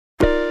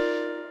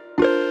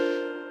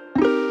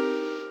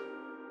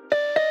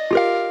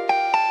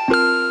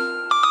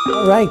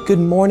All right, good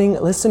morning,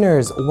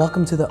 listeners.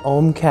 Welcome to the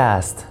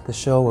OMCast, the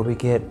show where we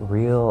get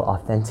real,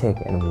 authentic,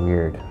 and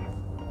weird.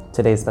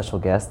 Today's special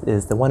guest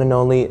is the one and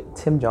only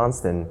Tim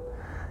Jonhston.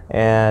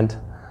 And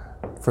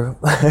for,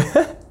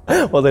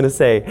 I was gonna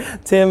say,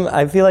 Tim,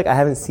 I feel like I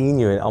haven't seen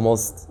you in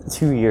almost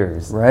 2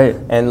 years. Right.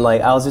 And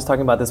like, I was just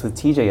talking about this with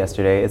TJ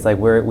yesterday. It's like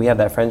we have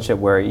that friendship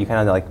where you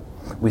kind of like,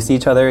 we see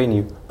each other and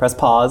you press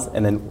pause,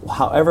 and then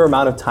however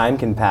amount of time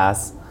can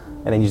pass,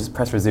 and then you just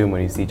press resume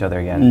when you see each other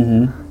again.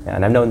 Mm-hmm. Yeah,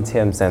 and I've known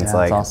Tim since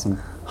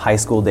high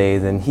school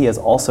days, and he has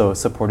also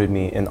supported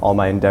me in all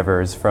my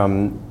endeavors,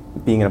 from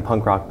being in a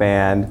punk rock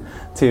band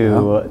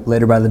to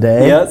Later by the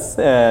Day. Yes,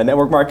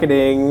 network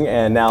marketing,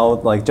 and now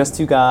like Just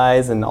Two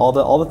Guys, and all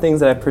the things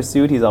that I've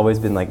pursued. He's always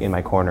been like in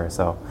my corner.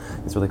 So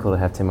it's really cool to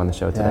have Tim on the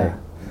show today.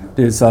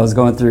 Dude, so I was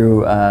going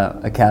through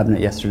a cabinet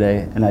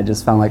yesterday, and I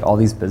just found like all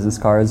these business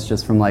cards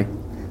just from like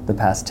the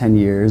past 10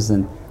 years,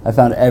 and I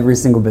found every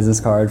single business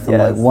card from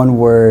like one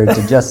word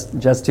to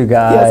just Two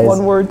Guys. Yes,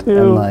 one word too.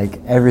 And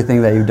like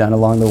everything that you've done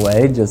along the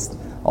way, just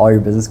all your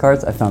business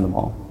cards, I found them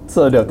all.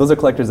 So dope. Those are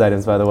collector's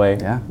items, by the way.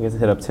 Yeah. You guys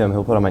hit up Tim.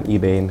 He'll put them on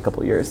eBay in a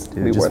couple of years.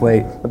 Dude, just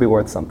wait. It'll be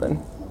worth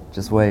something.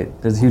 Just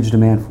wait. There's a huge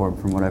demand for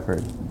them from what I've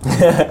heard.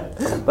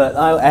 But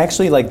I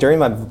actually, like during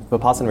my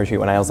Vipassana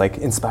retreat, when I was like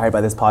inspired by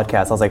this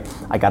podcast, I was like,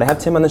 I gotta have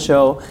Tim on the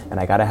show, and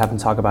I gotta have him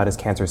talk about his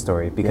cancer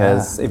story.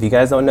 Because if you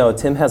guys don't know,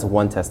 Tim has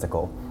one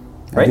testicle.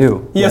 Right? I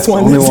do. He has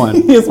only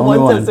one. He has only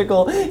one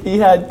testicle. He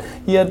had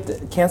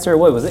cancer.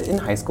 What was it, in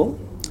high school?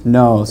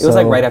 No. It was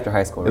like right after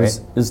high school, right?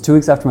 It was 2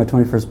 weeks after my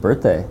 21st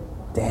birthday.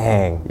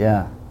 Dang.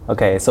 Yeah.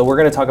 Okay, so we're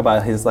gonna talk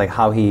about his like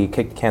how he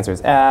kicked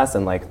cancer's ass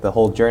and like the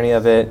whole journey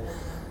of it.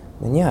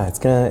 And yeah, it's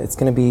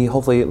gonna be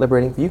hopefully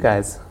liberating for you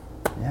guys.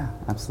 Yeah,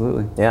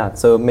 absolutely. Yeah.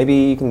 So maybe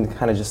you can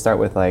kind of just start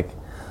with like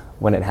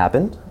when it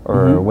happened,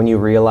 or when you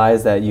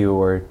realized that you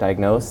were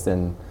diagnosed,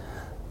 and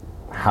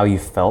how you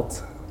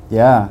felt.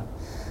 Yeah.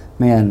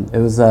 Man, it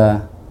was,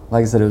 like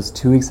I said, it was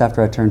 2 weeks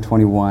after I turned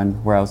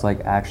 21 where I was like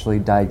actually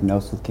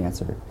diagnosed with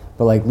cancer.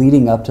 But like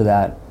leading up to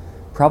that,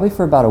 probably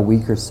for about a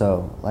week or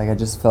so, like I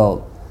just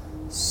felt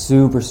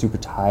super, super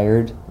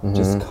tired,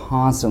 just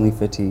constantly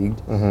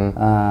fatigued.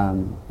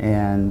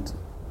 And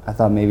I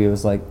thought maybe it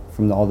was like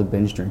from all the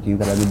binge drinking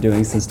that I've been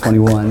doing since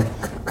 21,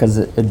 because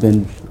it had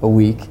been a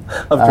week.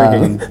 Of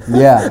drinking.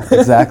 Yeah,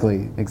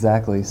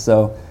 exactly.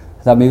 So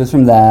I thought maybe it was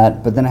from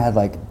that, but then I had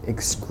like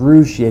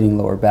excruciating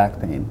lower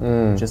back pain.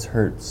 It just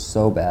hurt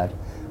so bad.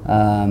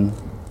 And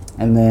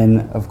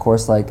then, of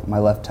course, like my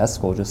left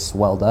testicle just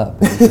swelled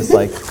up. It was just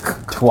like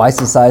twice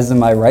the size of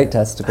my right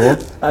testicle.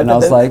 And I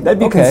was like, that'd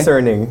be okay,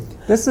 concerning.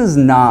 This is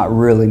not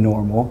really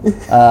normal.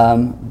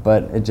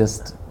 But it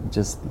just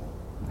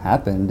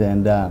happened.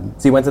 And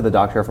so you went to the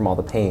doctor from all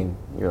the pain.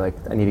 You're like,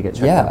 I need to get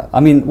checked out. I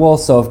mean, well,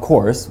 so of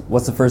course,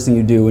 what's the first thing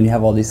you do when you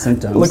have all these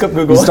symptoms? Look up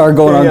Google. You start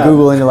going on Yeah.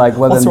 Google and you're like,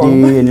 What's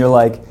wrong? WebMD, and you're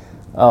like,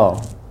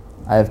 oh,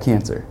 I have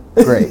cancer.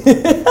 Great.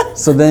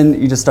 So then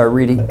you just start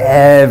reading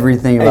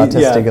everything about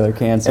testicular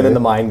cancer. And then the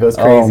mind goes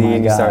crazy,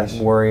 and you gosh.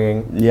 start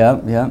worrying.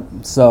 Yep.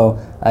 So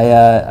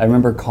I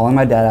remember calling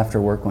my dad after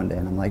work one day,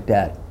 and I'm like,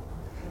 Dad,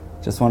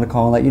 just want to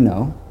call and let you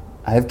know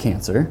I have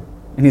cancer.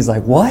 And he's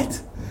like,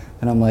 what?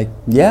 And I'm like,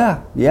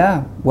 yeah,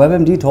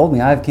 WebMD told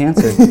me I have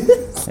cancer.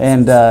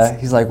 And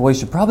he's like, well, you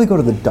should probably go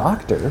to the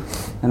doctor.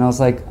 And I was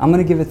like, I'm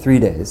going to give it 3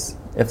 days.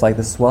 If like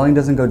the swelling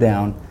doesn't go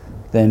down,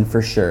 then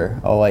for sure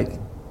I'll like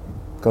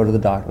go to the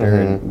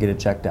doctor and get it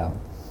checked out.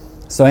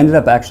 So I ended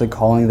up actually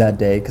calling that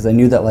day because I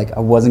knew that like I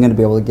wasn't going to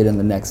be able to get in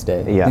the next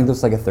day. Yeah. I think it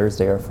was like a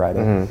Thursday or a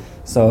Friday.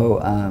 So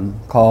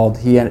called,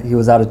 he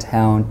was out of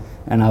town,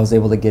 and I was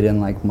able to get in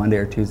like Monday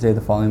or Tuesday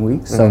the following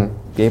week. So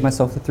gave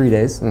myself the 3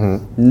 days.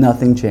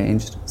 Nothing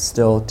changed.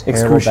 Still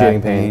terrible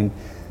Excruciating back pain.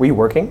 Were you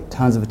working?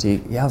 Tons of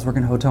fatigue. Yeah, I was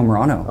working at Hotel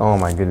Murano. Oh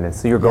my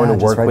goodness! So you're going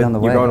to work right down the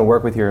way. You're going to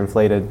work with your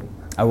inflated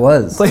I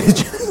was.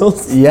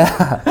 genitals.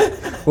 Yeah,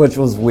 which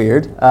was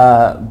weird,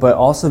 but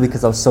also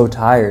because I was so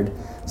tired.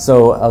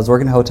 So I was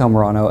working at Hotel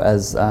Murano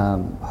as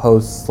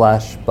host /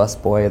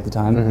 busboy at the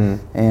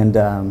time, and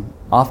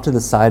off to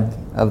the side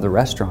of the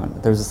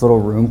restaurant, there's this little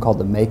room called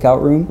the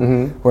makeout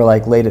room, where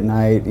like late at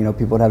night, you know,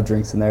 people would have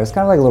drinks in there. It's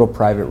kind of like a little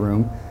private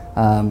room,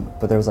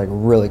 but there was like a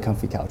really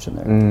comfy couch in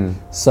there.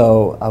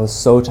 So I was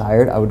so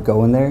tired, I would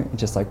go in there and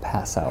just like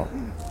pass out.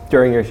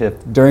 During your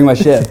shift? During my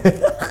shift,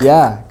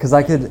 yeah, because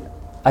I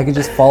could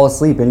just fall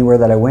asleep anywhere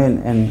that I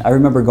went. And I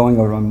remember going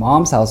over to my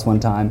mom's house one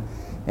time,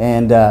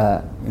 and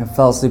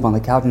fell asleep on the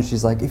couch, and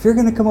she's like, if you're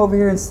gonna come over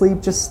here and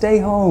sleep, just stay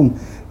home.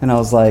 And I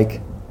was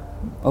like,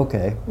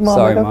 okay, Mom,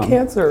 sorry, I got Mom.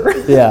 cancer.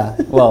 Yeah,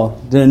 well,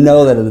 didn't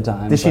know that at the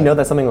time. Did she know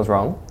that something was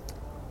wrong?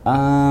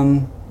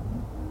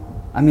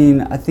 I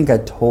mean, I think I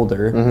told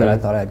her that I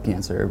thought I had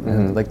cancer.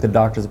 Like the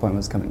doctor's appointment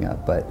was coming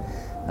up, but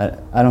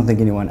I don't think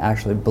anyone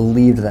actually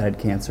believed that I had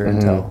cancer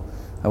until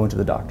I went to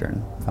the doctor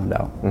and found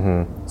out.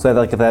 So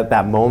like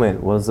that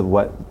moment was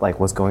what like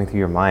was going through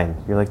your mind.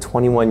 You're like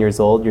 21 years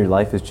old. Your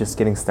life is just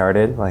getting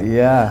started. Like,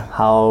 yeah.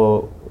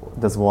 How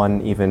does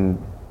one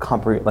even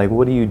comprehend? Like,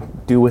 what do you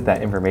do with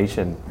that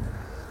information?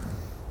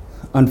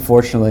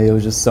 unfortunately, it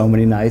was just so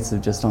many nights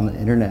of just on the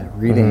internet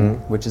reading,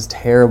 which is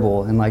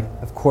terrible. And like,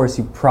 of course,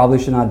 you probably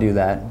should not do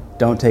that.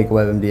 Don't take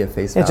WebMD at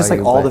face value. It's just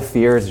like all the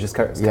fears just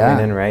coming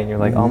in, right? And you're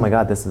like, oh my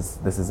God, this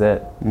is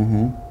it.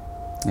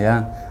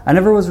 Yeah, I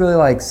never was really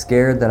like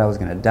scared that I was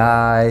gonna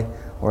die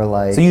or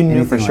like. So you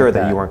knew for sure like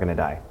that you weren't gonna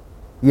die.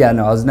 Yeah,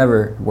 no, I was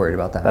never worried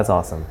about that. That's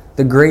awesome.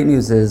 The great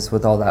news is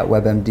with all that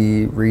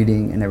WebMD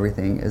reading and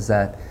everything is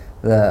that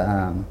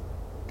the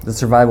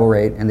survival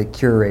rate and the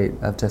cure rate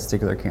of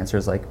testicular cancer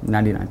is like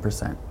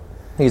 99%.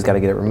 You just got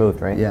to get it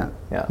removed, right? Yeah.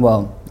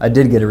 Well, I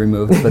did get it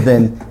removed, but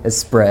then it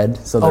spread.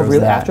 So there was really?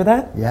 that. After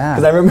that? Yeah.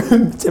 Because I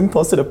remember Tim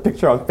posted a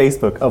picture on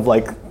Facebook of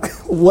like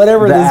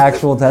whatever the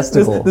actual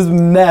testicle. This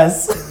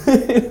mess.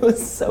 It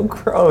was so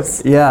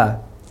gross. Yeah.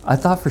 I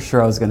thought for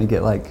sure I was going to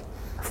get like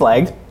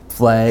flagged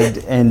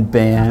and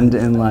banned,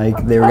 and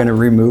like they were going to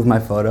remove my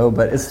photo,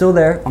 but it's still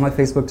there on my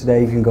Facebook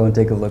today. You can go and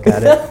take a look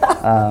at it.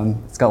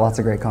 It's got lots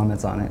of great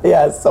comments on it.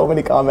 Yeah, so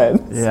many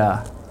comments.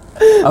 Yeah.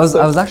 I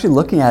was actually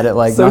looking at it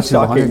like so not too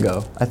long shocking.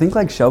 ago. I think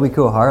like Shelby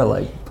Kuwahara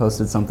like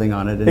posted something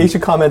on it. And you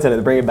should comment on it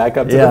and bring it back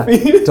up to the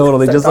feed.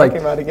 Totally. Just like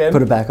it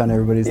put it back on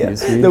everybody's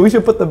newsfeed. No, we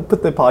should put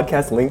the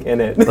podcast link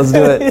in it. Let's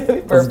do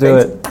it. Let's do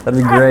it. That'd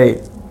be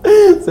great.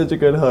 Such a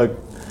good hook.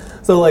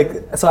 So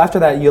after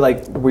that,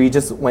 you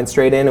just went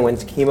straight in and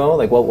went to chemo?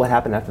 Like what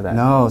happened after that?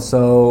 No,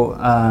 so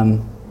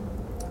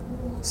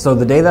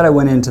the day that I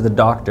went into the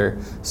doctor,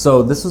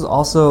 so this was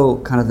also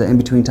kind of the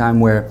in-between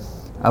time where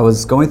I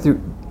was going through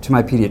to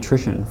my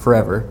pediatrician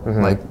forever,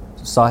 like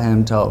saw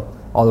him till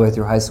all the way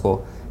through high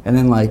school. And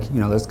then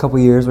there's a couple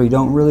years where you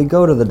don't really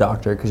go to the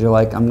doctor because you're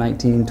like, I'm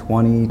 19,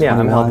 20, 21. Yeah,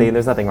 I'm healthy,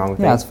 there's nothing wrong with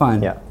me. Yeah, it's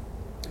fine. Yeah.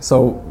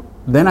 So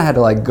then I had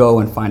to go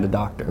and find a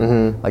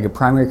doctor, like a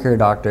primary care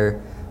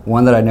doctor,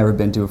 one that I'd never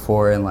been to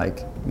before, and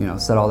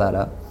set all that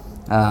up.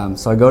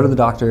 So I go to the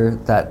doctor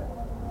that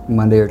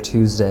Monday or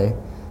Tuesday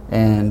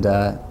and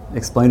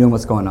explain to him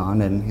what's going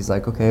on, and he's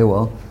like, okay,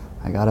 well,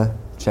 I gotta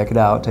check it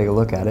out, take a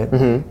look at it.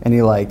 And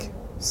he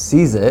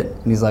sees it,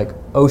 and he's like,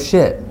 oh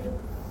shit.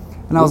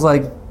 And I was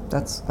like,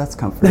 that's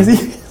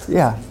comforting.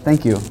 Yeah,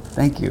 thank you.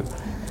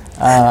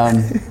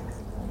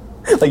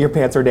 Like your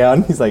pants are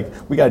down. He's like,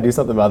 we gotta do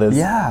something about this.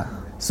 Yeah.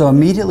 So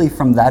immediately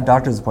from that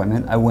doctor's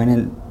appointment, I went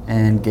in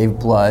and gave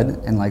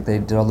blood, and they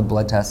did all the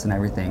blood tests and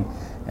everything.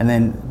 And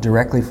then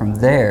directly from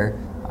there,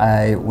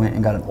 I went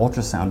and got an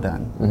ultrasound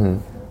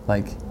done.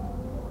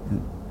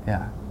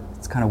 Yeah,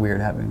 it's kind of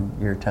weird having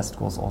your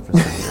testicles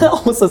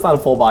ultrasound. Also, it's not a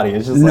full body.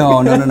 It's just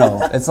no.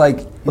 It's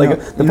like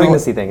the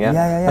pregnancy thing, yeah.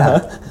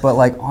 Yeah. But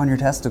on your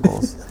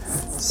testicos.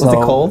 Was it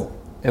cold?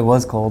 It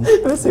was cold.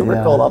 It was super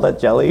cold. All that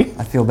jelly.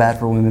 I feel bad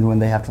for women when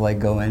they have to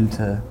go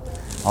into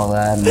all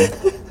that, and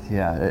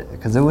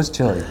because it was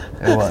chilly.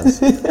 It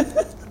was.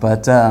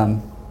 But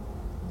so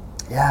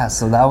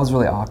that was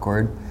really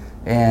awkward.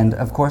 And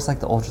of course, the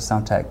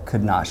ultrasound tech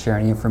could not share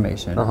any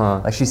information.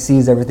 She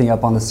sees everything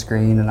up on the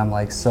screen, and I'm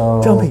like,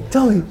 so tell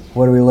me,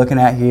 what are we looking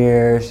at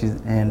here?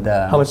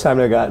 How much time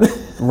do I got?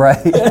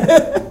 Right.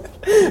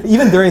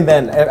 Even during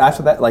then,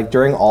 after that,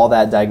 during all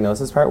that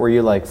diagnosis part, were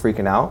you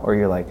freaking out, or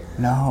you're like,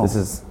 no, this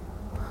is?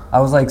 I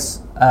was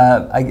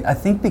I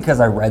think because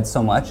I read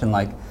so much and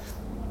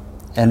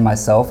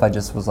myself, I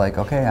just was like,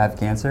 okay, I have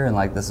cancer, and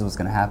this is what's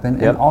gonna happen.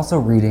 Yep. And also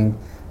reading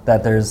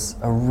that there's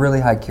a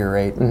really high cure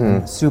rate,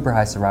 and super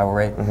high survival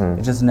rate.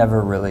 It just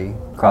never really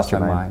crossed my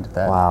mind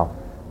that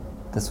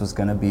this was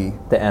going to be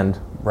the end.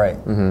 Right.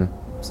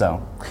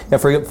 So. Yeah,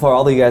 for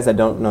all of you guys that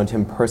don't know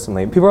Tim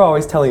personally, people are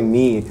always telling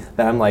me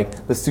that I'm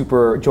the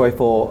super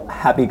joyful,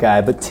 happy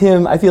guy, but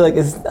Tim, I feel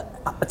is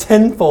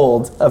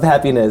tenfold of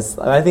happiness.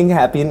 I think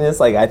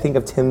happiness, I think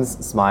of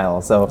Tim's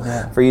smile. So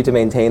for you to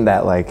maintain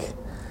that,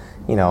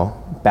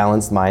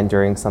 balanced mind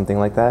during something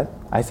like that,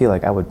 I feel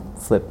I would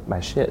flip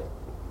my shit.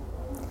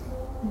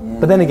 Yeah.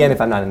 But then again,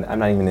 if I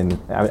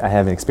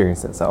haven't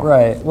experienced it, so.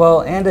 Right.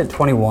 Well, and at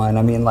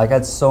 21, I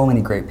had so many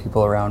great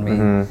people around me,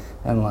 and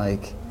I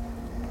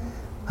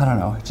don't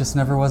know, it just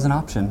never was an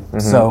option.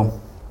 So,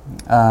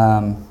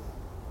 going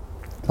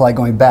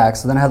back,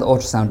 so then I had the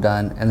ultrasound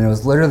done, and then it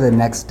was literally the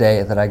next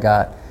day that I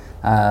got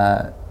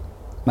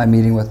my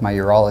meeting with my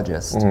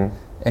urologist,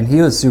 and he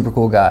was a super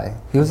cool guy.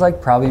 He was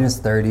probably in his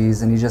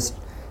 30s, and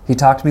he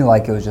talked to me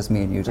like it was just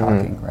me and you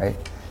talking, right?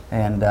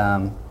 And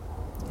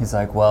he's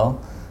like, well,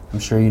 I'm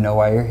sure you know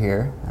why you're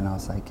here. And I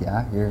was like,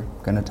 yeah, you're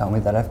going to tell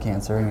me that I have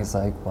cancer. And he's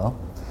like, well,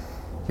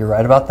 you're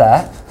right about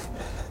that.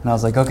 And I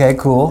was like, okay,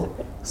 cool.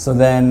 So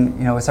then,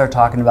 we started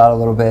talking about it a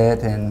little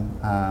bit. And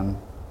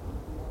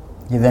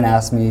he then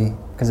asked me,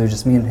 because it was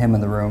just me and him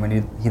in the room, and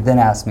he then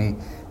asked me,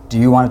 do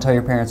you want to tell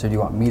your parents or do you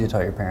want me to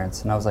tell your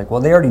parents? And I was like,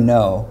 well, they already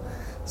know,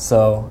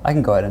 so I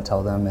can go ahead and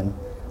tell them. And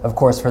of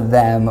course, for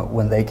them,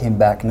 when they came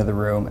back into the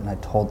room and I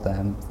told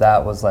them,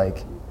 that was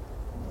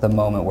the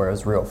moment where it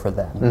was real for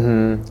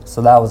them.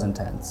 So that was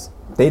intense.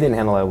 They didn't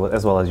handle it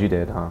as well as you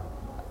did, huh?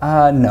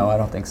 No, I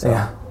don't think so.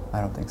 Yeah.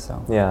 I don't think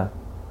so. Yeah.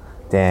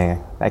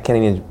 Dang, I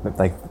can't even,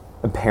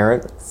 a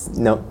parent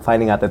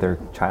finding out that their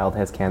child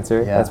has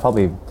cancer, that's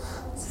probably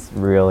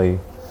really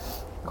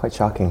quite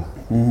shocking.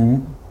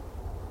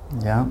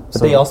 Yeah.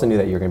 But they also knew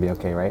that you were going to be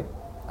okay, right?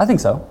 I think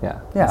so.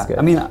 Yeah. Yeah. That's good.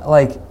 I mean,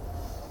 like,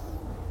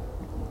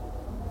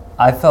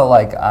 I felt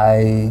like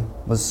I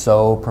was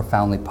so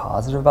profoundly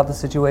positive about the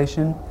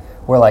situation,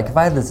 where like if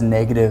I had this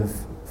negative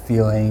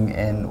feeling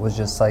and was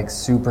just like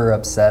super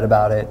upset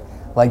about it,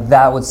 like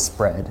that would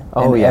spread,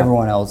 and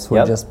everyone else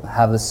would just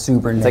have a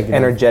super negative. It's like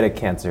energetic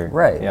cancer.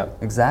 Right. Yep.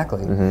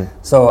 Exactly.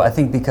 So I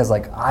think because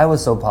like I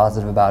was so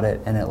positive about it,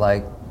 and it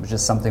like was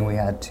just something we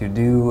had to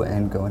do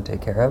and go and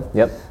take care of.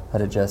 Yep.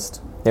 That it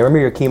just. I remember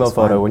your chemo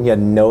photo when you had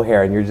no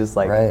hair, and you're just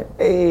like,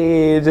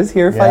 hey, just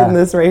here fighting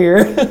this right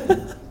here.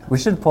 We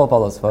should pull up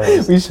all those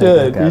photos. We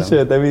should.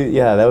 That'd be,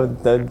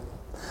 that would.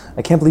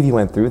 I can't believe you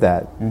went through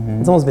that.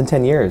 It's almost been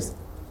 10 years.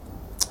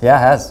 Yeah,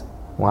 it has.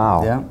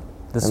 Wow. Yeah.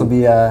 This will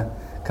be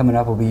coming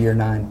up. Will be year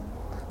 9.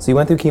 So you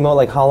went through chemo.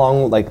 Like, how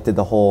long did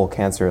the whole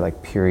cancer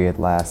period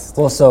last?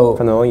 Well, so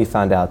from the moment you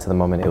found out to the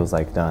moment it was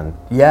done.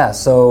 Yeah.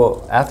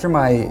 So after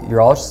my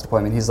urologist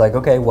appointment, he's like,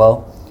 okay,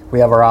 well, we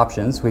have our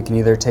options. We can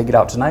either take it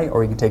out tonight, or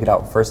we can take it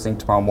out first thing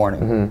tomorrow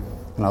morning.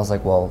 And I was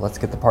like, well, let's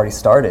get the party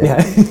started. Yeah.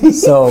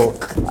 So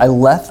I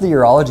left the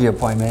urology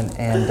appointment,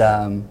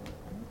 and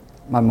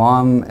my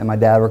mom and my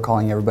dad were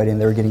calling everybody,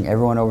 and they were getting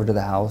everyone over to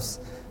the house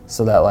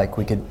so that like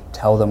we could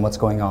tell them what's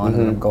going on,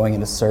 and I'm going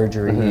into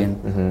surgery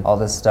and all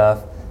this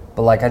stuff.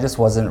 But like I just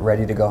wasn't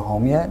ready to go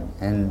home yet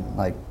and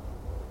like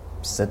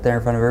sit there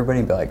in front of everybody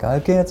and be like, I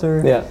have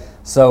cancer. Yeah.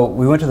 So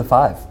we went to the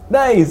 5.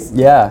 Nice.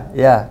 Yeah,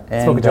 yeah.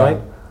 And, smoke a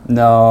joint?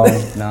 No,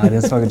 I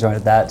didn't smoke a joint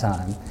at that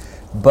time.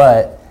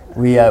 But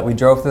we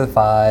drove to the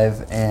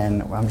 5,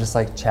 and I'm just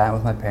like chatting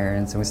with my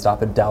parents, and we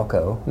stop at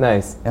Dalco.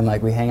 Nice. And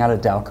like we hang out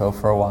at Dalco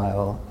for a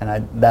while,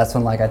 and that's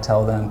when like I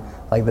tell them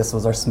like this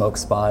was our smoke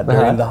spot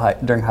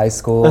during high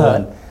school,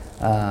 and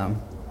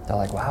they're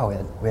like, wow,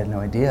 we had no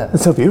idea.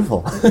 It's so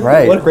beautiful.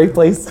 Right. What a great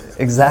place.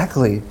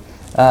 Exactly.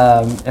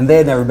 And they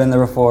had never been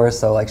there before,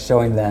 so like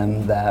showing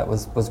them that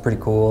was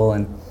pretty cool.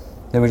 And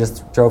then we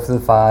just drove to the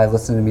 5,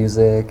 listened to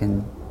music,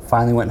 and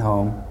finally went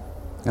home.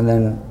 And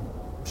then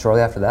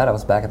shortly after that, I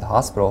was back at the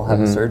hospital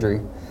having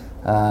surgery.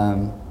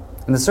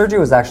 And the surgery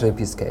was actually a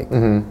piece of cake.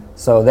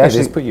 So they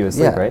actually just put you to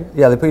sleep, right?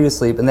 Yeah, they put you to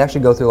sleep, and they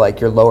actually go through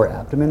like your lower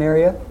abdomen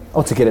area.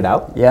 Oh, to get it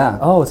out? Yeah.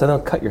 Oh, so they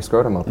don't cut your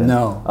scrotum open?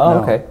 No. Oh,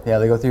 no. okay. Yeah,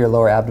 they go through your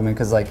lower abdomen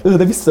because like. Ooh,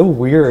 that'd be so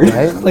weird.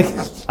 Right? Like,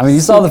 I mean,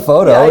 you saw the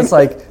photo. It's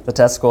like the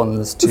testicle and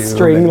this tube.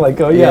 String,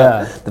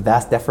 the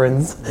vas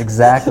deferens.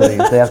 Exactly.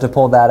 They have to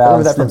pull that out.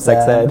 Remember that from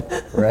sex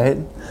ed? Right.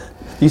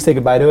 Do you say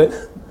goodbye to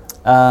it?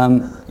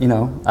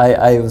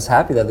 I was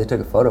happy that they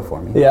took a photo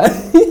for me. Yeah.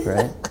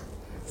 Right.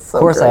 So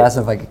of course, great. I asked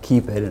them if I could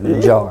keep it in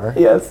a jar.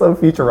 Yeah, some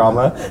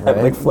Futurama,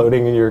 like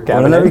floating in your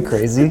cabinet. Wouldn't that be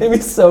crazy? It'd be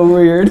so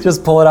weird.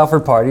 Just pull it out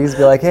for parties,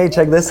 be like, hey,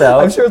 check this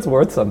out. I'm sure it's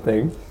worth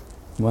something.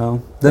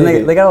 Well, then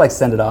they gotta like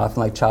send it off and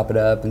like chop it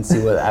up and see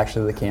what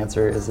actually the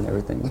cancer is and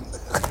everything.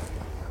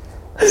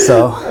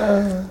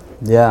 So,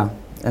 yeah.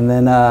 And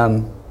then,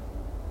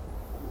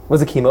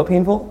 was the chemo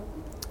painful?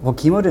 Well,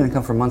 chemo didn't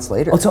come for months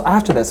later. Oh, so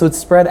after that, so it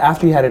spread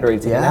after you had it already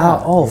taken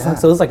out. Oh, yeah. fuck.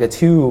 So it was like a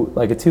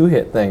two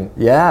hit thing.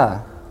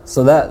 Yeah.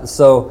 So that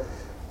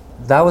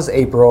was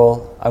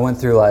April. I went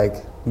through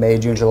like May,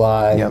 June,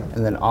 July,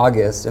 and then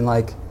August. And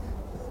like,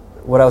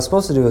 what I was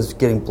supposed to do was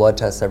getting blood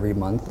tests every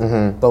month.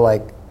 But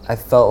like, I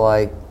felt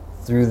like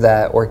through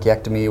that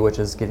orchiectomy, which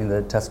is getting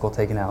the testicle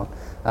taken out,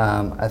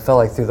 I felt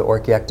like through the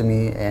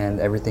orchiectomy and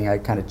everything, I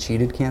kind of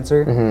cheated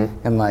cancer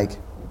and like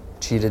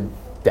cheated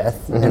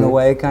death in a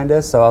way, kind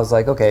of. So I was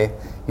like, okay,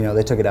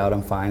 they took it out,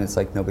 I'm fine, it's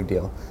like no big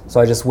deal. So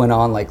I just went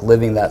on like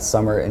living that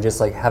summer and just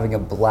like having a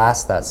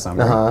blast that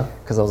summer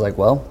because I was like,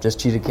 well, just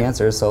cheated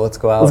cancer, so let's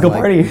go out and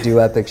party. Do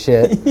epic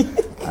shit.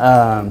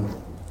 Yeah,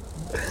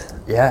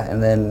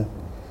 and then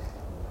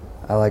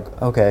I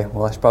like, okay,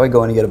 well, I should probably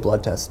go in and get a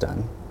blood test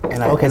done. So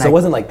it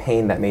wasn't like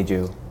pain that made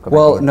you go back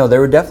Well, in. no, there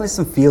were definitely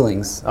some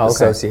feelings okay.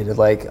 associated.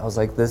 Like, I was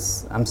like,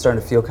 I'm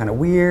starting to feel kind of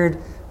weird,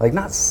 like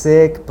not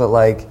sick, but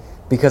like,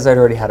 because I'd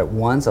already had it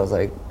once, I was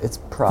like, it's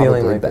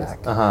probably like back.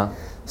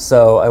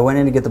 So I went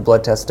in to get the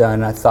blood test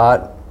done, and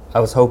I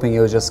was hoping it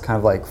was just kind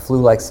of like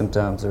flu-like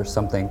symptoms or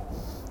something.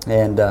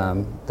 And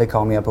they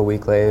called me up a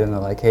week later, and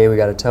they're like, hey, we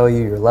got to tell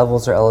you, your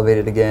levels are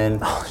elevated again.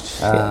 Oh,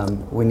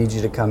 shit. We need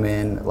you to come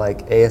in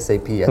like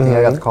ASAP. I think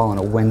I got the call on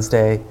a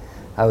Wednesday.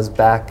 I was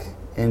back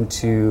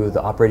into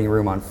the operating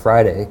room on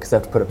Friday because I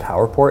have to put a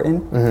power port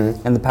in.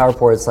 And the power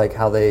port is like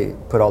how they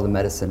put all the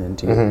medicine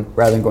into you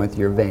rather than going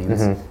through your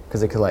veins,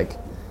 because it could like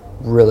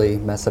really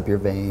mess up your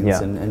veins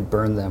and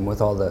burn them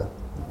with all the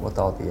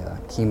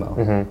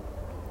chemo.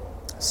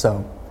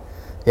 So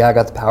yeah, I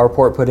got the power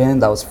port put in.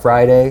 That was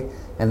Friday,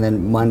 and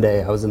then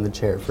Monday I was in the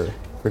chair for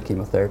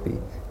chemotherapy.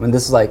 I mean,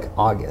 this is like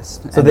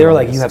August. So they were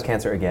like, you have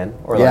cancer again?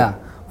 Or yeah.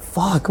 Like,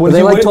 fuck. What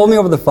they told me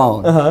over the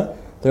phone.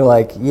 They're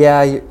like,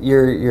 yeah,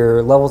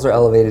 your levels are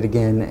elevated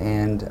again,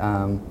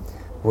 and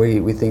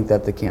we think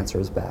that the cancer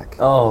is back.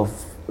 Oh,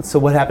 so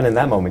what happened in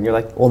that moment? You're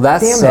like, well, that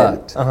damn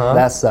sucked. It.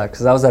 That sucked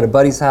because I was at a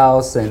buddy's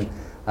house, and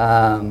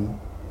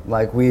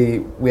like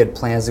we had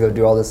plans to go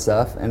do all this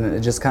stuff, and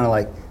it just kind of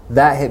like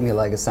that hit me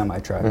like a semi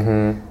truck.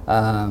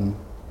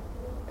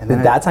 And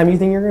Did that time you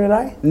think you're gonna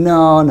die?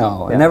 No.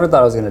 Yeah. I never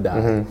thought I was gonna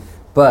die.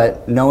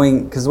 But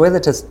knowing, because the way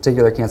that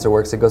testicular cancer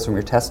works, it goes from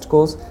your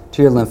testicles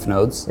to your lymph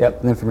nodes,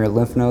 Yep. and then from your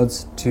lymph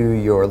nodes to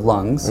your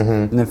lungs,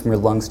 and then from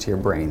your lungs to your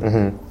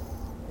brain.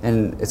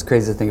 And it's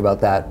crazy to think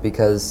about that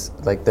because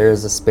like there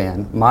is a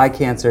span. My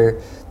cancer,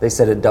 they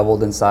said it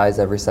doubled in size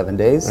every 7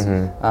 days.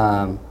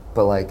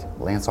 But like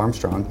Lance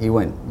Armstrong, he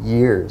went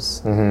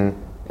years.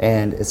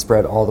 And it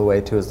spread all the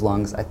way to his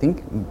lungs, I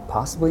think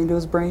possibly into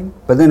his brain.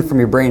 But then from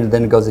your brain,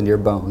 then it goes into your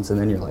bones, and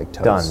then you're like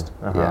toast.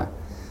 Done. Yeah.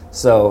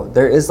 So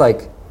there is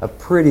like a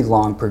pretty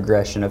long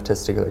progression of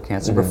testicular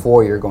cancer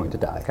before you're going to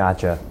die.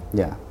 Gotcha.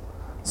 Yeah.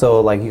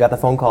 So like you got the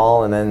phone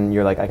call and then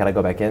you're like, I gotta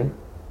go back in?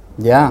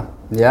 Yeah.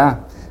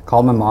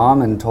 Called my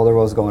mom and told her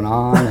what was going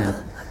on,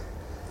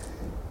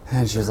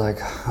 and she was like,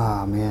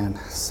 oh man.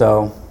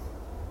 So,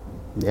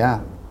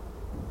 yeah.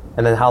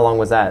 And then how long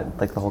was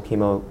that? Like the whole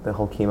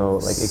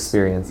chemo like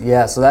experience?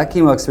 Yeah, so that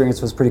chemo experience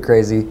was pretty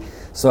crazy.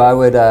 So I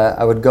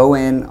would go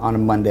in on a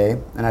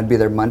Monday, and I'd be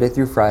there Monday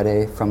through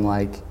Friday from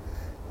like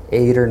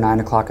 8 or 9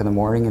 o'clock in the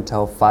morning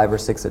until 5 or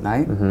 6 at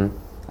night.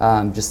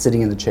 Just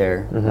sitting in the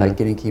chair, like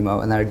getting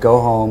chemo, and then I'd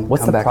go home.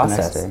 What's come the back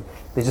process? the next day.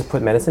 They just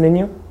put medicine in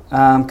you?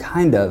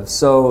 Kind of.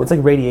 So It's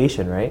like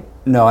radiation, right?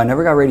 no, I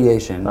never got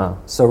radiation. Oh.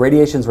 So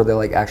radiation's where they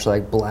like actually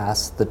like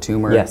blast the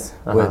tumor Yes.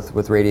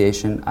 with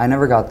radiation. I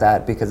never got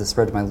that because it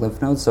spread to my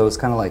lymph nodes, so it's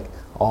kind of like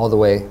all the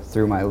way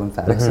through my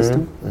lymphatic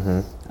system.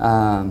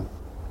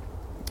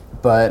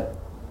 But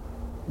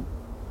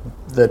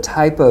the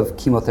type of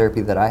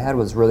chemotherapy that I had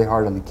was really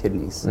hard on the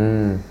kidneys.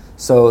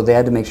 So they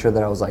had to make sure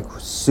that I was like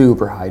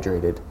super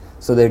hydrated.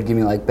 So they'd give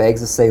me like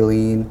bags of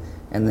saline,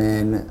 and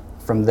then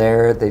from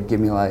there they'd give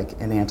me like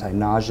an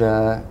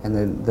anti-nausea, and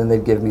then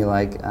they'd give me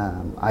like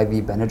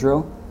IV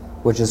Benadryl,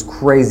 which is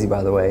crazy,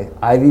 by the way.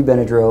 IV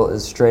Benadryl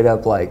is straight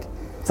up like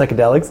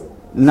Psychedelics?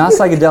 not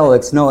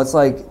psychedelics. No, it's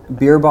like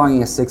beer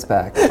bonging a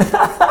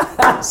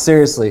 6-pack.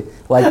 Seriously,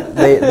 like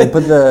they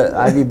put the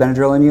IV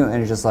Benadryl in you,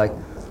 and it's just like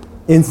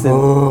Instant.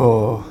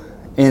 oh,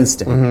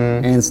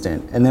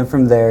 instant. And then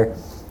from there,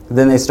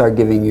 then they start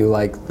giving you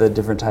like the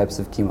different types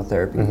of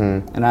chemotherapy.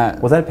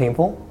 And Was that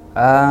painful?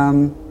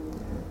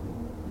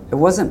 it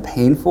wasn't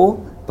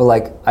painful, but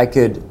like I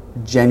could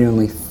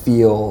genuinely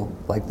feel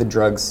like the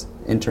drugs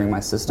entering my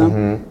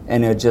system,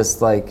 and it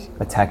just like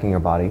Attacking your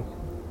body?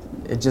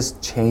 it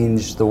just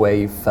changed the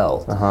way you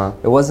felt.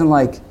 It wasn't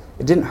like,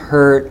 it didn't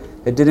hurt,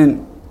 it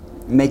didn't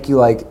make you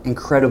like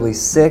incredibly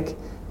sick.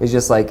 It's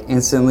just like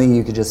instantly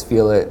you could just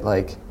feel it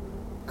like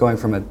going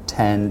from a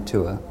 10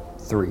 to a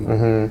 3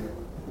 in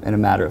a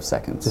matter of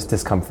seconds. Just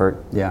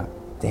discomfort? Yeah.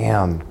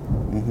 Damn.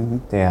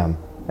 Damn.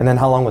 And then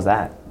how long was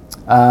that?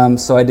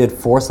 So I did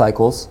 4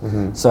 cycles.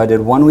 So I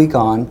did 1 week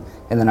on,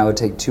 and then I would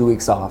take 2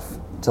 weeks off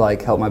to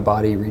like help my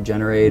body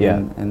regenerate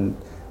and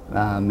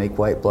make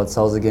white blood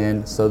cells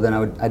again. So then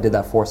I did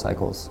that 4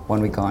 cycles.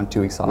 1 week on, 2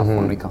 weeks off,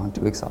 1 week on,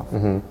 2 weeks off.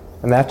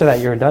 And after that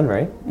you're done,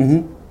 right?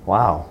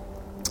 Wow.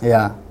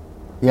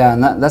 Yeah,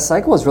 and that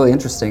cycle was really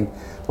interesting.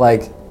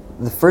 Like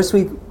the first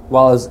week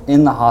while I was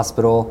in the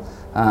hospital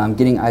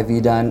getting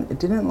IV done,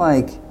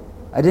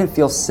 I didn't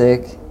feel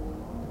sick.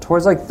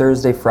 Towards like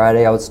Thursday,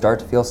 Friday, I would start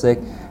to feel sick,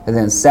 and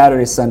then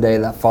Saturday, Sunday,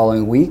 that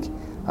following week,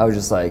 I was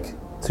just like,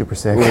 super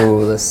sick.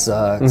 Ooh, this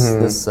sucks.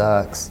 This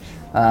sucks.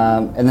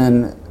 And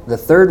then the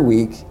third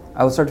week,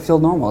 I would start to feel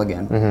normal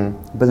again.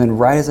 But then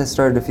right as I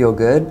started to feel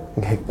good,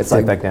 it's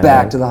like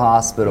back to the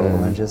hospital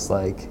and just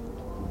like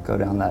go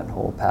down that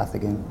whole path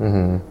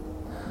again.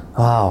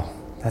 Wow,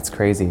 that's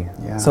crazy.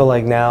 Yeah. So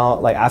like now,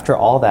 like after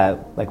all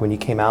that, like when you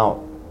came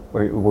out,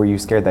 were you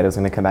scared that it was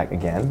going to come back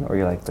again, or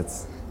you're like,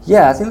 that's?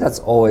 Yeah, I think that's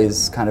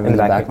always kind of in the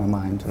back of my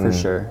mind for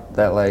sure.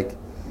 That like,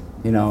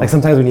 you know, like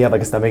sometimes when you have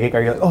like a stomachache,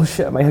 are you like, oh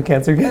shit, I might have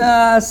cancer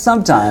again?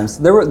 Sometimes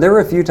there were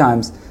a few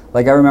times.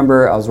 Like I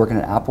remember I was working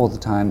at Apple at the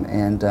time,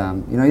 and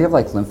you know, you have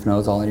like lymph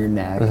nodes all in your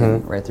neck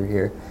and right through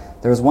here.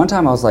 There was one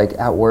time I was like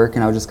at work,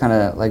 and I was just kind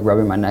of like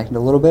rubbing my neck a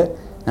little bit,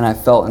 and I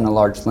felt in a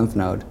large lymph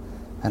node,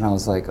 and I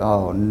was like,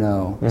 oh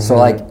no. So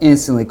like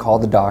instantly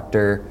called the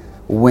doctor,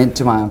 went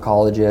to my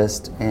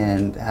oncologist,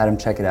 and had him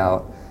check it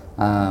out.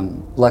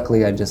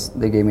 Luckily,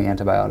 they gave me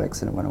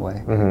antibiotics and it went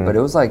away. But it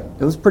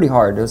was pretty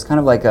hard. It was kind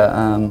of like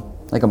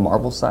a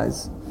marble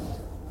size,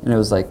 and it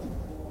was like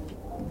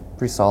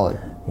pretty solid.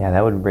 Yeah,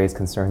 that would raise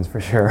concerns for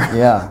sure.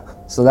 Yeah,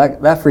 so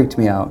that freaked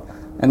me out.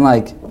 And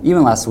like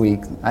even last week,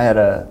 I had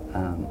a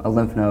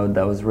lymph node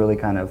that was really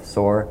kind of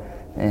sore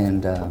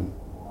and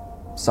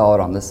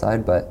solid on this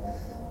side, but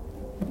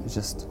it's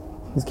just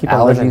keep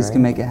on living, allergies right?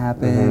 can make it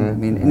happen. I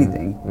mean,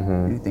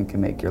 anything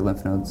can make your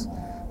lymph nodes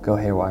go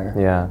haywire.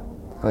 Yeah.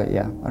 But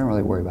yeah, I don't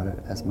really worry about it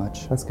as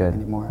much. That's good.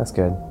 Anymore. That's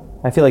good.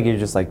 I feel like you're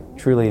just like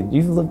truly,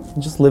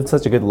 just lived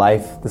such a good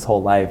life this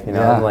whole life, you know?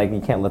 Yeah. And like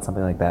you can't let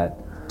something like that.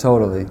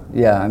 Totally.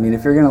 Yeah. I mean,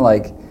 if you're gonna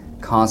like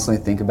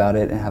constantly think about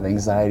it and have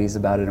anxieties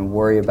about it and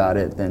worry about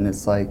it, then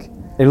it's like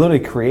it literally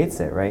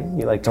creates it, right?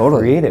 You like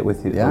create it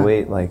with the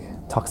way like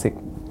toxic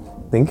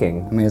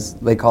thinking. I mean,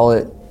 they call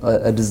it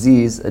a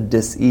disease, a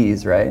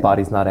dis-ease, right?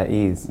 Body's not at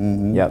ease.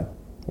 Mm-hmm. Yep.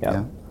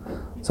 Yeah.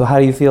 So how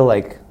do you feel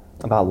like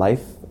about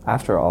life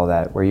after all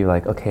that, were you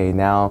like, okay,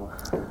 now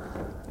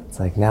it's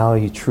like now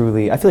you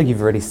truly, I feel like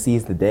you've already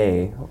seized the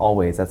day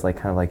always. That's like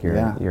kind of like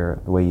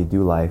your the way you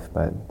do life.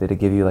 But did it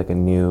give you like a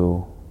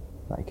new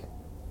like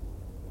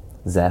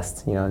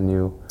zest, a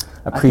new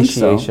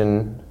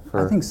appreciation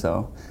I think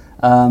so.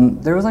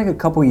 There was like a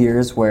couple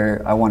years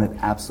where I wanted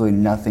absolutely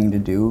nothing to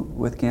do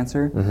with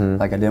cancer.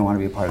 Like I didn't want to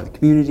be a part of the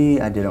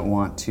community. I didn't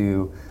want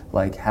to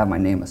like have my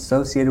name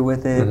associated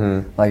with it.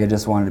 Like I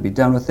just wanted to be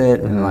done with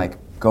it and like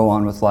go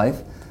on with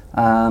life.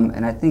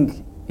 And I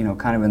think,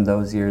 kind of in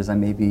those years I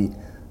maybe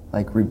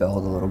like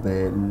rebelled a little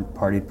bit and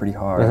partied pretty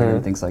hard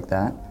and things like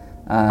that.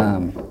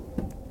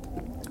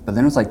 But then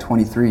it was like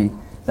 23,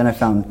 then I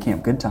found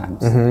Camp Good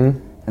Times.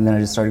 And then I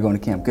just started going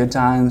to Camp Good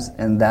Times,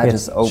 and that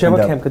just opened up. Share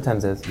what Camp Good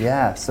Times is.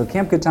 Yeah, so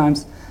Camp Good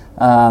Times,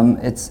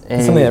 it's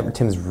something that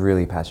Tim's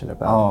really passionate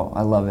about. Oh,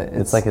 I love it.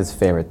 It's like his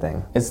favorite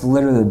thing. It's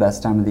literally the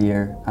best time of the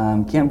year.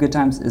 Camp Good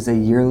Times is a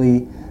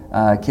yearly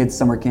kids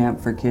summer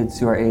camp for kids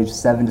who are aged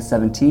 7 to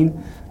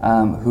 17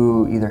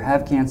 who either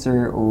have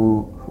cancer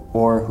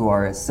or who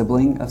are a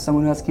sibling of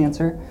someone who has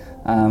cancer.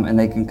 And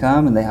they can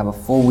come and they have a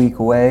full week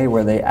away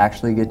where they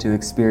actually get to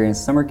experience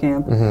summer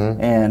camp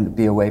and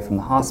be away from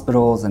the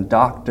hospitals and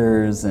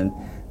doctors and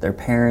their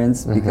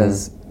parents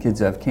because kids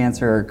who have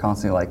cancer are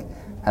constantly like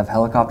have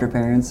helicopter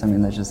parents. I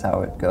mean, that's just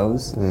how it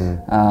goes.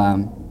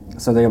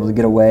 So they're able to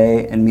get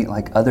away and meet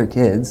like other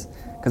kids.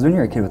 Because when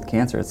you're a kid with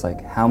cancer, it's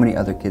like, how many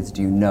other kids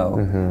do you know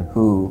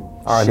who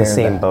are in share the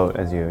same that? boat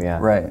as you? Yeah.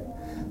 Right.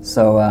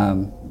 So,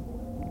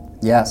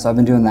 so I've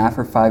been doing that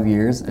for 5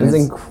 years. It's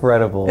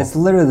incredible. It's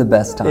literally the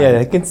best time. Yeah,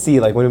 I can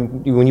see like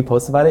when you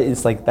post about it,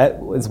 it's like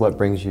that is what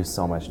brings you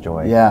so much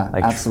joy. Yeah,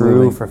 like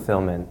absolutely. True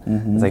fulfillment.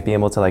 It's like being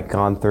able to like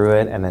gone through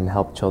it and then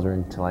help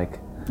children to like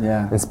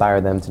inspire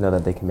them to know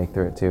that they can make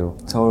through it too.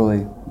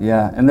 Totally.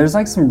 Yeah, and there's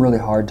like some really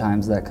hard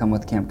times that come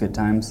with Camp Good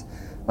Times.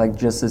 Like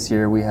just this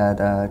year, we had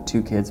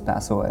 2 kids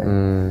pass away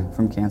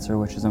from cancer,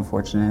 which is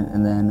unfortunate,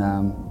 and then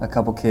a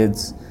couple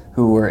kids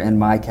who were in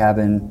my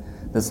cabin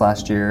this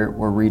last year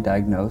were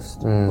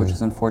re-diagnosed, which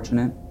is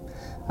unfortunate.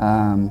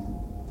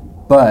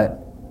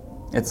 But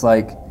it's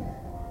like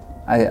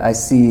I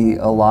see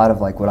a lot of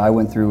like what I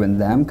went through in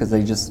them because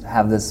they just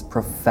have this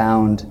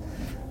profound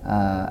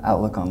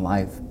outlook on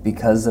life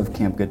because of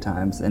Camp Good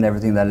Times and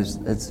everything that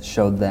it's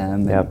showed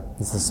them. Yep,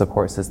 it's a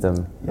support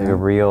system, like a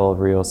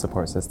real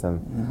support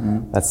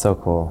system. That's so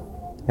cool.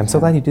 I'm so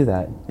glad you do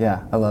that.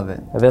 Yeah, I love it.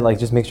 I bet like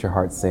just makes your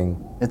heart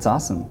sing. It's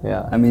awesome.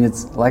 Yeah. I mean,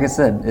 it's like I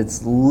said,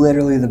 it's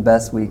literally the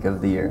best week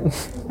of the year,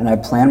 and I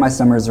plan my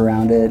summers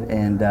around it.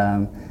 And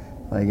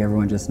like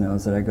everyone just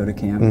knows that I go to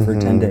camp for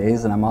 10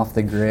 days, and I'm off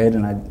the grid,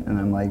 and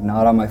I'm like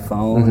not on my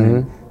phone,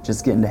 and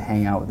just getting to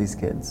hang out with these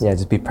kids. Yeah,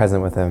 just be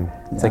present with them.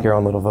 It's like your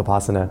own little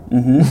Vipassana.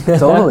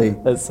 Totally.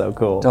 That's so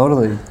cool.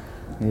 Totally.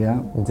 Yeah.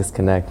 And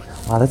disconnect.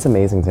 Wow, that's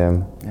amazing,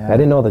 Tim. Yeah. I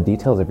didn't know all the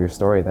details of your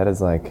story. That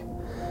is like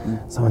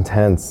so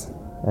intense.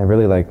 I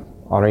really like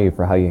honor you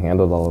for how you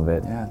handled all of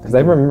it. Yeah. Because I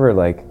remember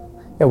like,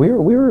 we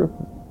were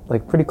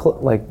like pretty close.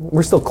 Like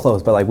we're still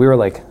close, but like we were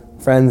like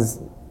friends,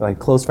 like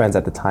close friends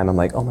at the time. I'm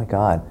like, oh my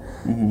God,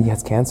 he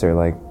has cancer.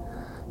 Like,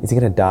 is he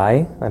gonna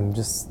die? I'm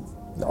just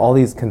all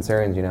these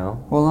concerns,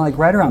 Well, like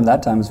right around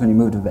that time is when you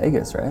moved to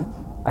Vegas, right?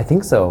 I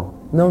think so.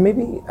 No,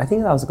 maybe I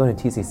think I was going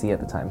to TCC at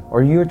the time.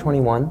 Or you were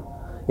 21?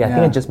 Yeah, I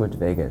think I just moved to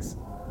Vegas.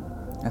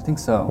 I think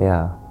so.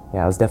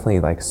 Yeah, I was definitely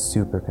like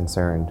super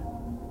concerned.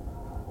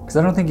 Because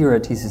I don't think you were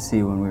at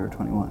TCC when we were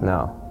 21.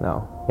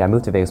 No. Yeah, I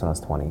moved to Vegas when I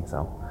was 20,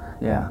 so.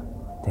 Yeah.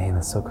 Dang,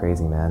 that's so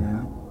crazy,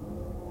 man.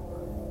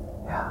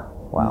 Yeah.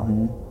 Wow.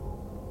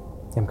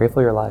 I'm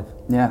grateful you're alive.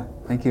 Yeah,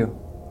 thank you.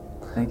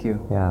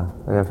 Yeah,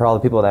 and then for all the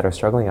people that are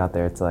struggling out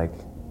there, it's like,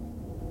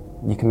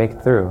 you can make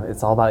it through.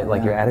 It's all about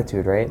like your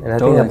attitude, right? And I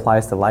think that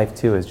applies to life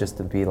too, is just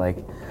to be like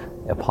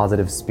a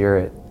positive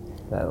spirit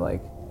that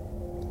like,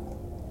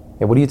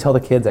 what do you tell the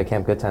kids at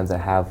Camp Good Times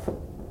that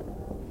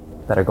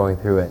are going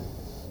through it?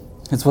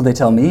 It's what they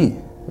tell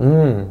me.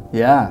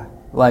 Yeah,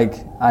 like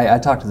I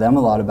talk to them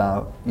a lot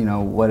about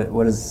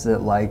what is it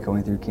like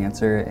going through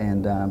cancer,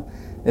 and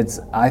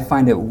I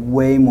find it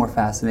way more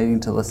fascinating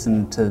to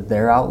listen to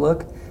their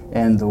outlook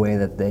and the way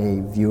that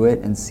they view it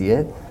and see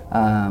it.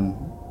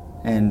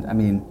 And I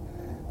mean,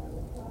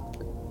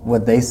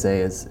 what they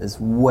say is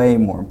way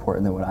more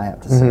important than what I have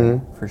to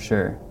say, for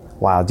sure.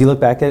 Wow. Do you look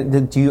back at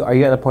it? Are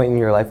you at a point in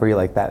your life where you're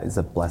like, that is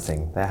a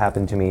blessing? That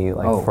happened to me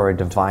for a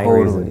divine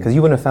reason. Because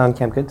you wouldn't have found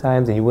Camp Good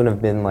Times, and you wouldn't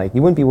have been like,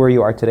 you wouldn't be where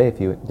you are today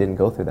if you didn't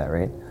go through that,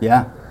 right?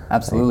 Yeah,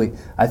 absolutely.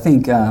 I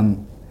think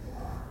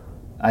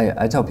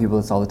I tell people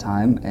this all the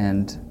time,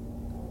 and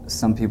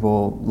some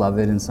people love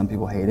it and some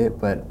people hate it,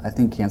 but I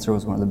think cancer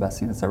was one of the best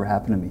things that's ever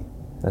happened to me.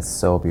 That's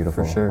so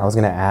beautiful. For sure. I was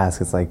going to ask,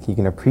 it's like you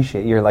can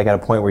appreciate, you're like at a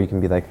point where you can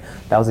be like,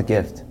 that was a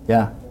gift.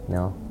 Yeah.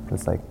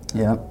 It's like,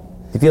 yeah.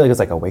 Do you feel like it's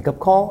like a wake-up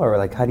call, or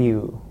like how do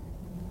you?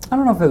 I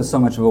don't know if it was so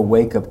much of a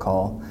wake-up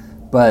call,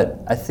 but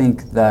I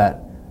think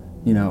that,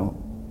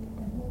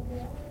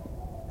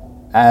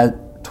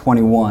 at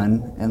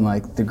 21 and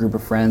like the group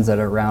of friends that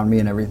are around me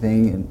and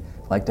everything, and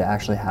like to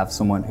actually have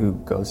someone who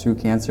goes through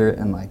cancer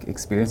and like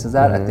experiences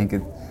that, I think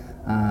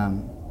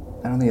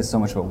I don't think it's so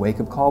much of a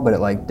wake-up call, but it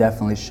like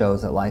definitely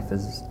shows that life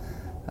is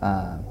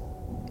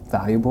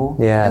valuable.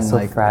 Yeah, and so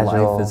like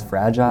fragile. life is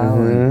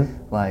fragile,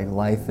 and like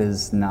life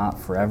is not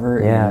forever,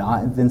 and Yeah. you're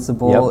not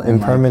invincible, Yep,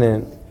 and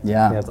impermanent. Like,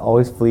 yeah, It's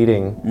always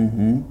fleeting.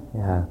 mm-hmm.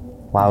 Yeah.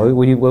 Wow.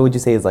 What would you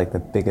say is like the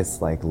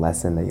biggest like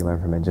lesson that you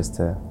learned from it? Just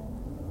to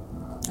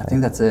I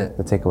think that's it.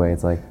 the takeaway.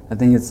 It's like I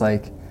think it's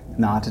like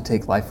not to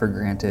take life for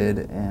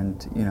granted, and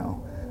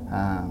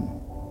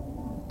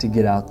to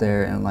get out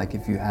there and like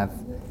if you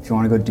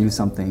want to go do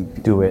something,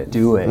 do it,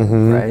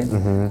 mm-hmm. right?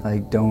 Mm-hmm.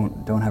 Like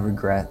don't have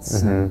regrets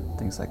Mm-hmm. and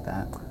things like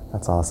that.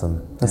 That's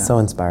awesome. That's so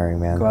inspiring,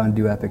 man. Go out and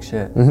do epic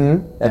shit.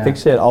 Mm-hmm. Epic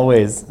shit,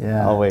 always.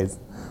 Yeah. Always.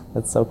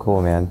 That's so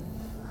cool, man.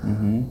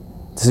 Mm-hmm.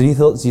 So do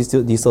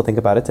you still think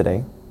about it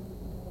today?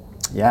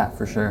 Yeah,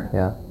 for sure.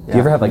 Yeah. Do you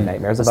ever have like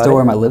nightmares about it? I still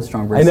wear my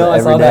Livestrong bracelet. I know. I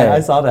every saw day, that. I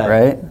saw that.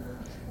 Right?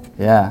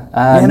 Yeah.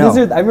 Yeah. No.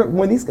 I remember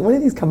when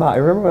did these come out? I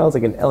remember when I was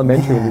like in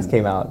elementary when these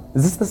came out.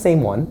 Is this the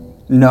same one?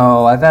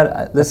 No, I've had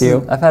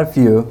I've had a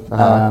few.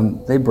 Uh-huh.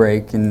 They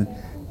break, and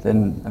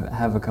then I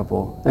have a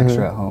couple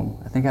extra at home.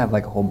 I think I have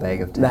like a whole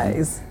bag of 10.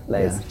 Nice.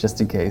 Yeah, just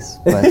in case.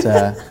 But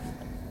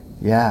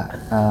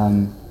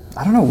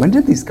I don't know, when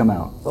did these come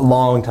out? A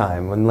long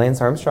time. When Lance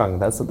Armstrong,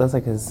 that's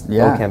like his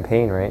whole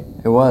campaign, right?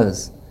 It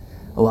was.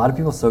 A lot of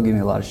people still give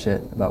me a lot of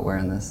shit about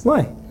wearing this.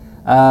 Why?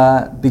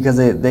 Because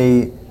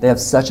they have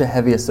such a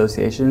heavy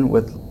association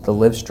with the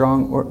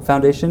Livestrong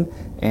Foundation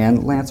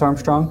and Lance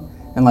Armstrong.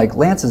 And like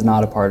Lance is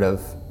not a part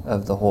of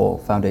the whole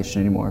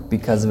foundation anymore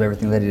because of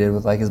everything that he did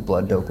with like his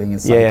blood doping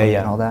and cycling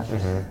and all that.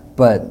 Mm-hmm.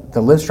 But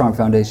the Livestrong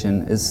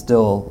Foundation is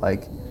still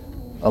like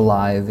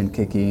alive and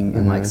kicking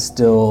and like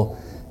still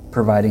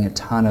providing a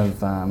ton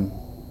of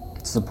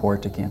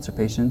support to cancer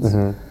patients.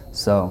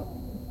 So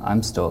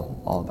I'm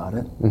still all about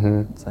it.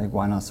 It's like,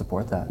 why not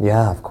support that?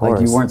 Yeah, of course.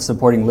 Like you weren't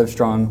supporting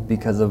Livestrong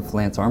because of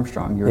Lance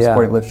Armstrong. You were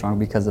supporting Livestrong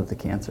because of the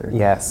cancer.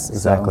 Yes,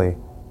 exactly.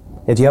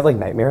 Yeah, do you have like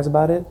nightmares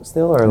about it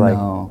still, or like?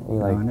 No, you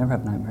like, no, I never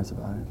have nightmares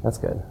about it. That's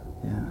good.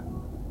 Yeah.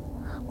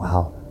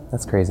 Wow,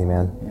 that's crazy,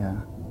 man. Yeah.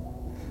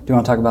 Do you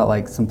want to talk about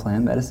like some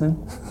plant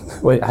medicine?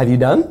 Wait, have you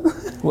done?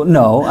 Well,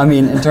 no. I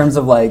mean, in terms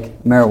of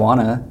like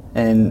marijuana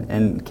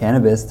and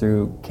cannabis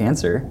through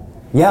cancer.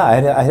 Yeah,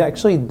 I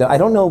actually I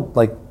don't know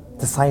like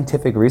the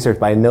scientific research,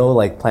 but I know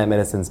like plant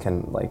medicines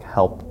can like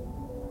help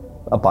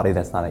a body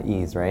that's not at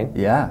ease, right?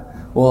 Yeah.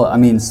 Well, I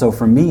mean, so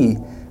for me,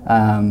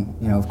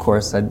 of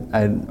course,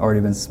 I'd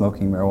already been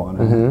smoking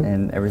marijuana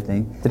and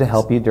everything. Did it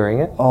help you during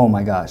it? Oh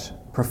my gosh,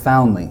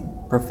 profoundly.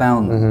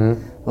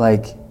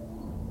 Like,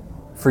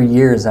 for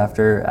years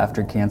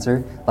after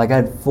cancer, like I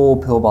had full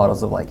pill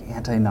bottles of like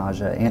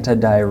anti-nausea,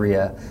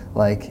 anti-diarrhea,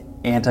 like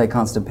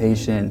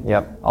anti-constipation,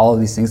 all of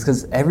these things,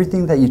 because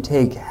everything that you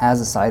take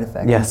has a side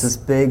effect. Yes. It's this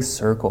big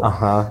circle.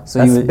 So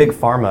that's big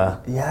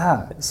pharma.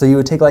 Yeah. So you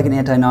would take like an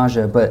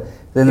anti-nausea, but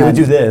then would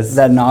do this.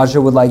 That nausea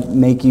would like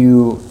make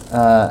you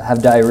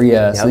have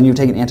diarrhea. So then you would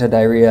take an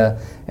anti-diarrhea,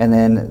 and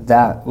then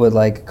that would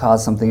like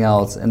cause something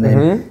else, and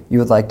then you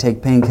would like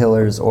take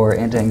painkillers or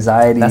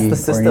anti-anxiety. That's the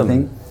system. Or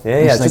anything.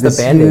 Yeah, it's just like a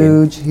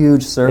Band-Aid.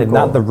 huge circle. And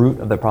not the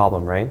root of the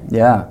problem, right?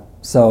 Yeah.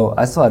 So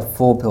I still had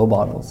full pill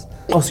bottles.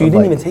 Oh, so you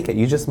didn't even take it?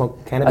 You just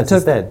smoked cannabis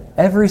instead?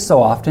 Every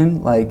so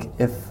often, like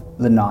if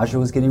the nausea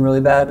was getting really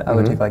bad, I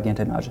would take like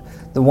anti-nausea.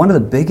 One of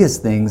the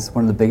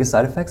biggest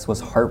side effects was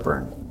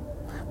heartburn.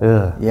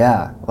 Ugh.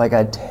 Yeah, like I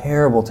had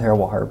terrible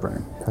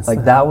heartburn.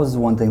 That was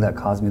one thing that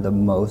caused me the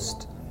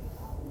most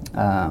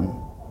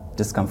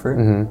discomfort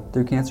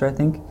through cancer, I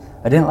think.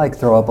 I didn't like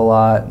throw up a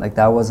lot, like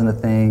that wasn't a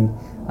thing.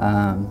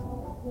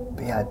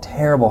 But yeah,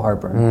 terrible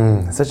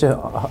heartburn. It's such an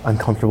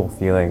uncomfortable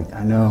feeling.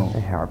 I know.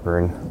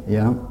 Heartburn.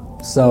 Yeah.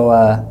 So,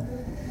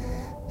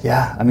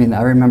 I mean,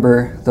 I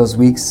remember those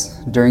weeks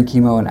during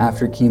chemo and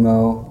after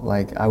chemo,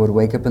 like I would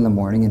wake up in the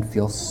morning and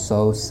feel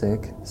so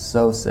sick.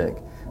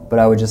 But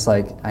I would just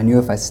like, I knew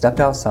if I stepped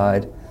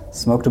outside,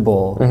 smoked a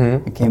bowl,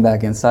 and came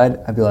back inside,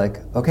 I'd be like,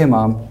 okay,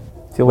 Mom,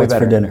 what's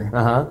for dinner?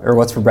 Or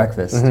what's for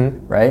breakfast,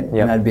 right? Yep.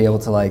 And I'd be able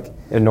to like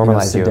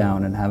sit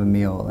down and have a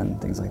meal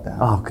and things like that.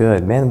 Oh,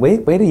 good, man. Way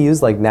to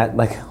use like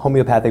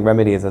homeopathic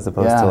remedies as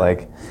opposed to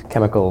like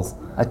chemicals.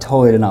 I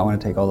totally did not want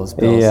to take all those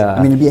pills. Yeah.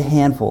 I mean, it'd be a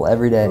handful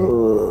every day.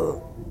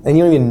 And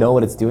you don't even know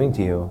what it's doing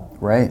to you.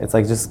 Right. It's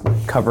like just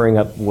covering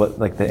up what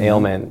like the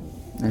ailment.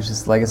 It's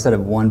just, like I said,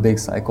 one big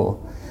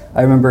cycle.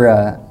 I remember,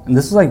 and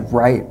this was like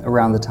right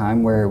around the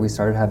time where we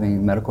started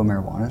having medical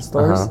marijuana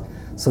stores.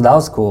 So that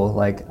was cool.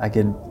 Like I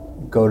could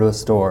go to a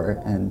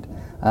store and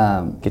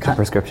get your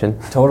prescription.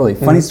 Totally.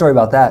 Funny story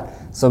about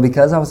that. So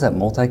because I was at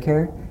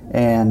Multicare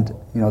and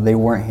they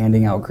weren't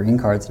handing out green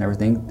cards and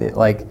everything,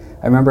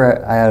 I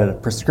remember I had a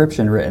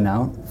prescription written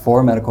out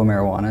for medical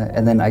marijuana,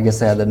 and then I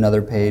guess I had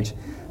another page,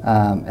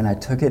 and I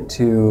took it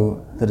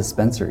to the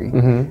dispensary.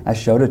 I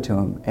showed it to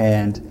them,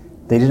 and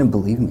they didn't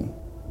believe me.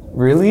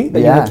 Really? That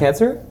you had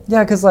cancer?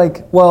 Yeah, because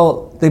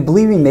they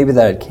believed me maybe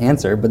that I had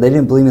cancer, but they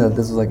didn't believe me that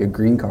this was like a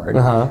green card.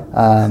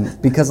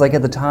 Because like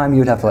at the time you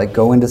would have to like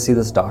go in to see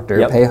this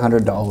doctor, pay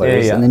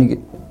 $100, and then you get...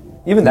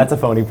 Even that's a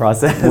phony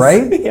process.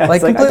 Right? Yeah,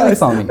 like completely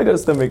phony. I got a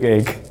stomach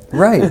ache.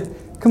 Right.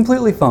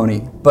 completely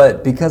phony.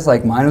 But because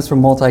like mine was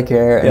from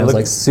Multicare and it was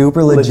like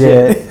super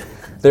legit. legit.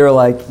 They were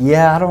like,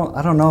 yeah,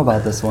 I don't know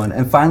about this one.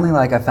 And finally,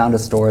 like I found a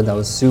store that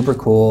was super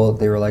cool.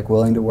 They were like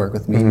willing to work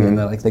with me, and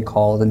they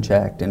called and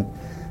checked and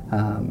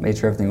made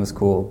sure everything was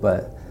cool.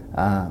 But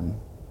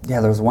yeah,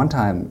 there was one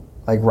time,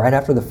 like right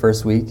after the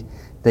first week,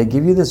 they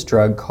give you this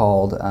drug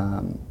called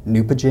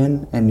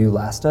Neupogen and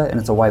Neulasta, and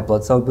it's a white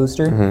blood cell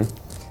booster.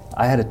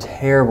 I had a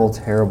terrible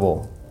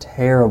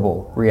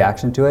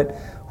reaction to it,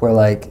 where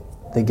like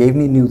they gave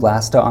me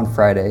Neulasta on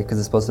Friday because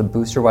it's supposed to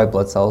boost your white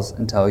blood cells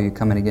until you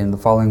come in again the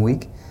following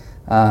week.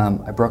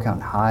 I broke out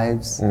in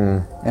hives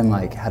and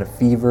like had a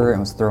fever and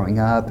was throwing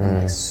up and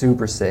like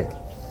super sick.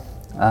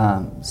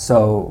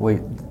 So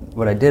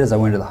what I did is I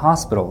went to the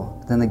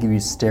hospital. Then they give you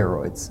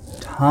steroids,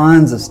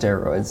 tons of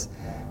steroids,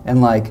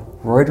 and like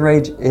roid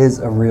rage is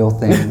a real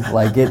thing.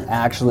 Like it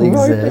actually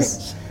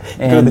exists.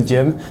 And go to the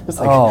gym. Just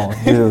like oh,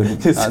 dude,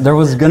 there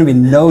was gonna be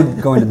no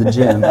going to the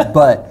gym,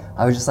 but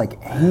I was just like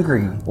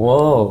angry.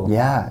 Whoa.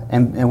 Yeah,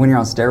 and when you're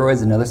on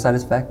steroids, another side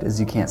effect is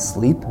you can't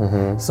sleep.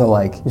 So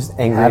like just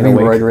angry having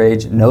roid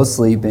rage, no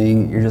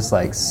sleeping, you're just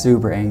like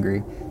super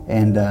angry.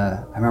 And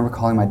I remember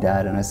calling my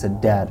dad and I said,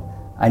 Dad,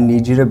 I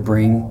need you to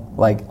bring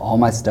like all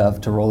my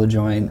stuff to roll a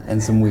joint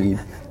and some weed.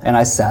 And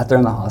I sat there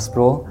in the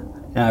hospital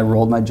and I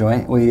rolled my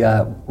joint. We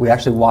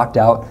actually walked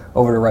out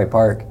over to Wright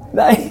Park.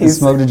 Nice. We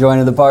smoked a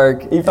joint in the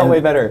park. You felt way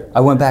better.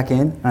 I went back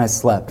in and I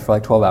slept for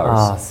like 12 hours.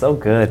 Oh, so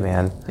good,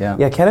 man. Yeah.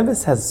 Yeah,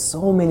 cannabis has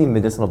so many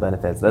medicinal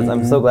benefits.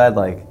 I'm so glad,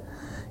 like,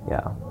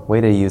 yeah, way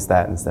to use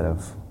that instead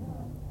of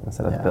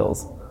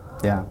pills.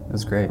 Yeah, it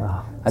was great.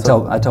 Oh, I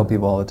tell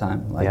people all the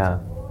time, like,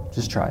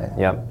 just try it.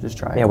 Yep. Just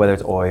try it. Yeah, whether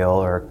it's oil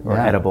or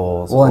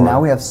edibles. Well, and now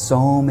we have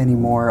so many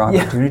more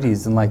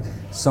opportunities and like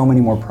so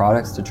many more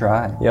products to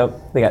try.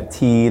 Yep. They got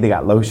tea, they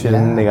got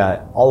lotion, they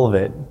got all of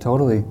it.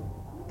 Totally.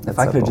 If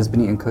I could have just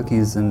been eating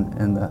cookies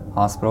in the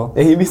hospital,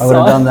 I would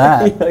have done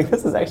that. Like,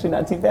 this is actually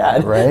not too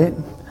bad. Right?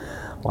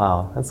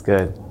 Wow, that's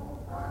good.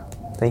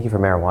 Thank you for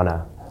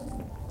marijuana.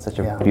 Such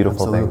a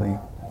beautiful thing.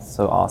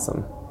 So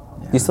awesome.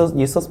 Yeah.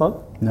 You still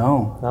smoke?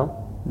 No.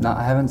 No,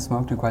 I haven't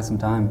smoked in quite some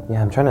time.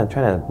 Yeah, I'm trying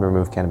to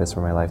remove cannabis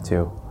from my life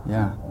too.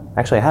 Yeah.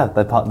 Actually, I have.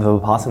 The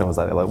Vipassana was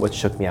like what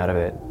shook me out of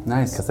it.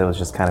 Nice. Because I was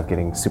just kind of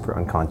getting super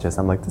unconscious.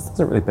 I'm like, this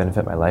doesn't really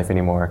benefit my life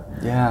anymore.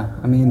 Yeah,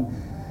 I mean,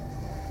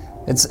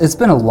 it's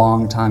been a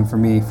long time for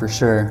me, for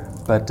sure.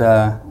 But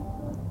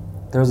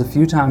there was a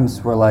few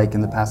times where, like,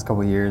 in the past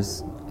couple of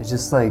years, it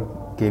just, like,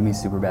 gave me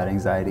super bad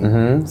anxiety.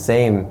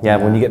 Same. Yeah,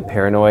 when you get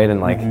paranoid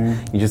and, like,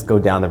 you just go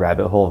down the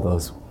rabbit hole of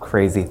those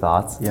crazy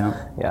thoughts. Yeah.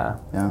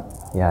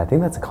 Yeah, I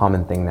think that's a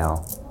common thing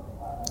now.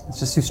 It's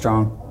just too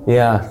strong.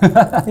 Yeah.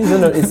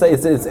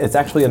 It's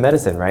actually a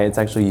medicine, right? It's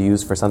actually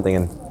used for something,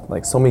 and,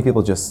 like, so many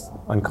people just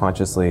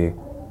unconsciously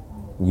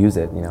use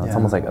it, you know? It's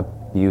almost like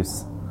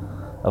abuse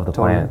of the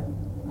plant.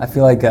 I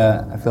feel like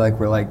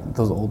we're like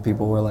those old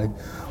people. We're like,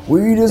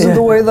 weed isn't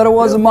the way that it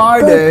was in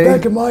my day.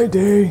 Back in my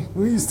day,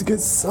 we used to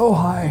get so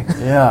high.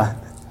 Yeah.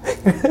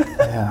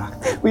 Yeah.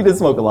 We did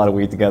smoke a lot of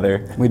weed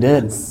together. We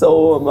did.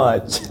 So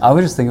much. I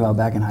was just thinking about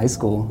back in high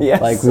school. Yeah,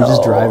 like we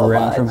just drive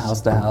around from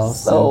house to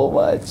house. So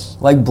much.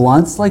 Like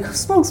blunts. Like who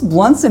smokes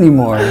blunts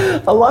anymore?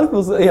 A lot of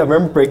people. Yeah, I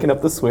remember breaking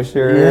up the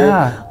Swisher.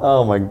 Yeah.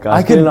 Oh my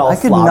gosh. I could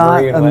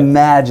not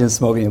imagine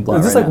smoking a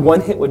blunt. Just right like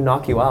one hit would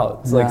knock you out.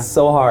 It's like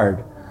so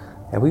hard.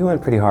 Yeah, we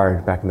went pretty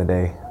hard back in the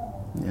day.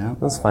 Yeah.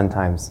 It was fun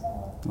times.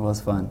 It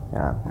was fun.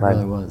 Yeah. It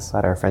really was.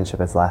 Glad our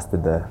friendship has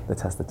lasted the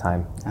test of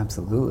time.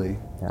 Absolutely.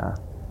 Yeah.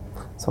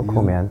 So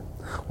cool, man.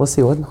 We'll see.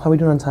 How are we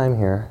doing on time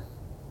here?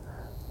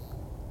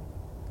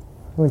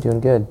 We're doing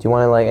good. Do you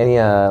want to like any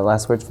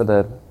last words for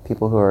the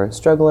people who are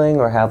struggling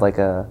or have like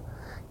a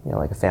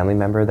family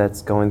member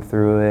that's going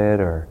through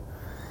it, or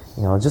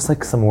just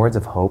like some words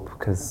of hope?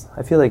 Because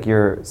I feel like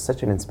you're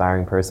such an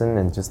inspiring person,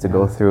 and just to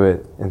go through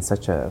it in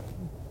such a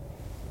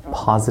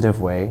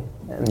positive way,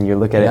 and you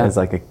look at it as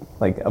like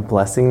a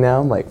blessing now.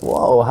 I'm like,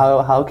 whoa,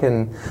 how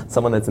can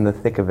someone that's in the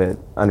thick of it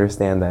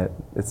understand that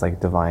it's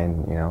like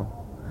divine,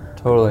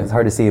 Totally. It's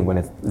hard to see when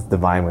it's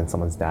divine when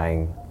someone's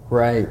dying.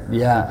 Right,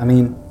 yeah. I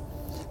mean,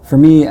 for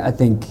me, I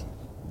think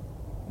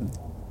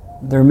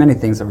there are many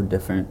things that were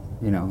different,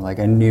 like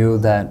I knew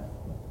that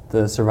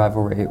the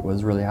survival rate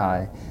was really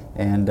high,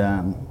 and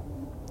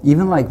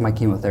even like my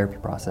chemotherapy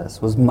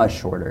process was much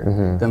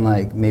shorter than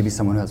like maybe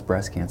someone who has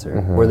breast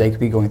cancer, where they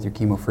could be going through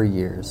chemo for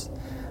years.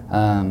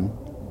 And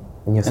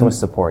you have so much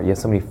support. You have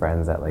so many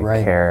friends that like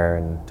care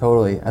and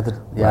totally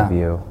love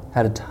you.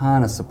 Had a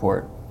ton of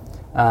support.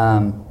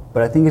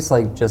 But I think it's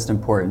like just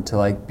important to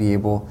like be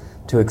able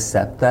to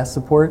accept that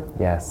support.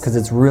 Yes. Because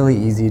it's really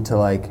easy to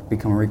like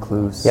become a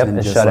recluse and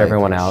just shut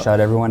everyone out. Shut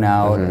everyone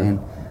out, and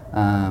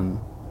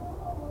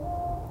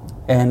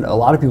a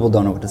lot of people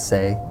don't know what to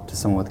say to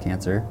someone with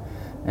cancer,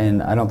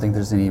 and I don't think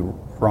there's any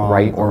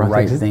wrong or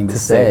right thing to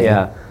say.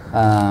 Yeah.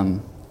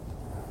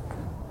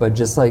 But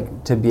just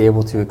like to be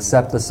able to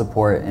accept the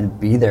support and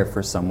be there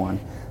for someone,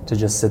 to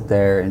just sit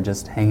there and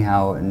just hang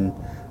out and.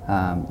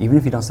 Even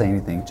if you don't say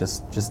anything,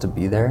 just to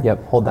be there.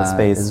 Yep, hold that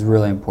space is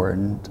really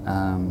important.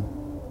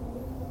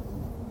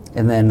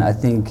 And then I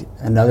think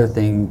another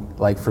thing,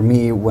 like for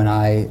me, when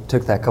I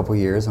took that couple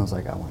years, I was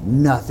like, I want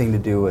nothing to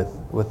do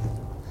with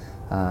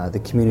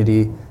the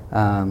community.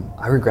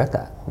 I regret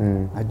that.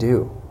 I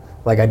do.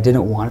 Like I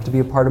didn't want it to be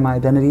a part of my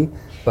identity,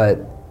 but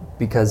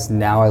because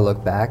now I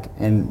look back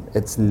and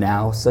it's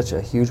now such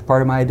a huge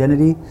part of my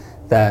identity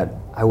that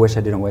I wish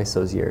I didn't waste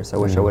those years. I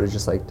wish I would have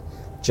just like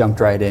jumped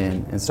right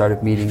in and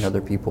started meeting other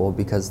people,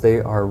 because they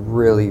are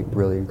really,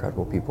 really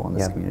incredible people in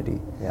this community.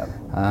 Yep.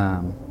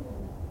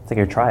 It's like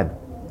your tribe.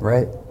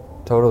 Right.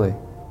 Totally.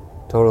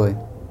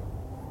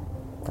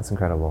 That's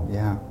incredible.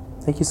 Yeah.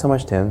 Thank you so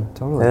much, Tim.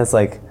 Totally. And it's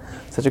like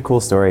such a cool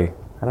story.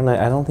 I don't know.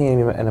 I don't think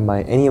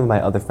any of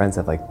my other friends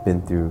have like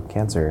been through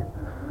cancer.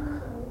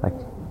 Like,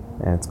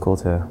 and it's cool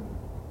to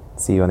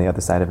see you on the other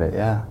side of it.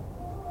 Yeah.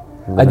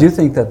 I do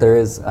think that there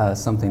is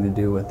something to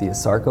do with the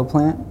Asarco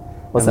plant.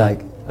 What's and,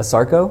 that? Like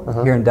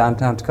Asarco here in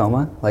downtown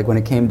Tacoma. Like when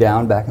it came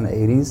down back in the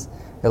 80s,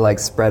 it like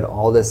spread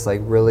all this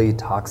like really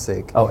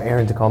toxic. Oh, here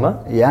in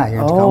Tacoma? Yeah, here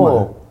in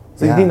Tacoma.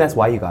 So you think that's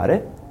why you got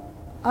it?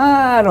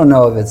 I don't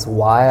know if it's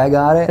why I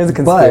got it. It's a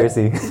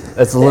conspiracy.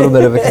 It's a little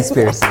bit of a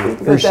conspiracy,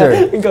 for sure.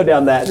 You can go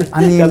down that.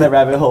 I mean, down that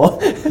rabbit hole.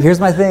 Here's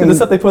my thing. The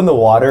stuff they put in the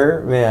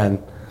water,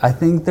 man. I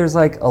think there's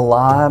like a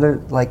lot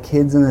of like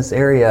kids in this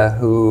area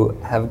who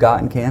have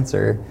gotten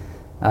cancer.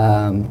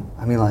 I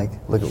mean, like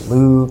look at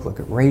Luke, look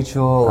at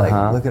Rachel,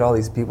 like look at all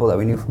these people that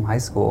we knew from high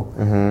school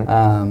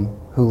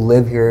who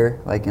live here,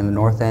 like in the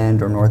North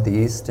End or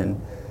Northeast,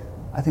 and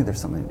I think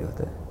there's something to do with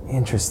it.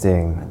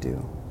 Interesting. I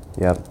do.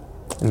 Yep.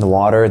 And the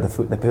water, the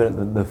food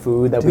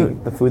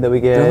that we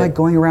get. They're like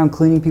going around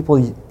cleaning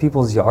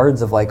people's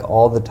yards of like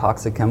all the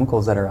toxic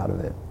chemicals that are out of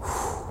it.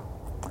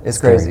 It's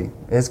crazy.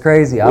 It's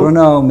crazy. I don't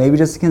know. Maybe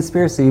just a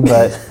conspiracy,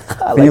 but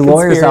if any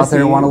lawyers out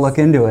there want to look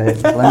into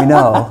it, let me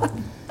know.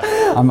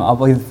 I'll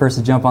be the first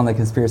to jump on the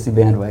conspiracy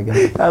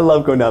bandwagon. I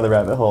love going down the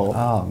rabbit hole.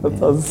 Oh,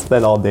 man. I'll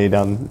spend all day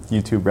down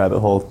YouTube rabbit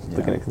hole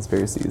looking at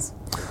conspiracies.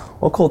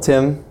 Well, cool,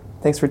 Tim.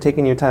 Thanks for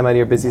taking your time out of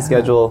your busy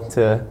schedule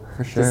to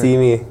see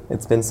me.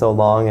 It's been so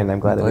long, and I'm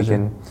glad that we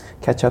can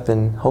catch up,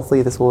 and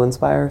hopefully this will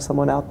inspire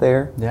someone out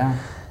there. Yeah.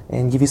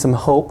 And give you some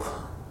hope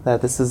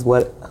that this is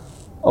what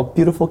a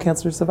beautiful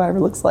cancer survivor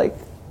looks like.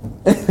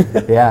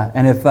 Yeah,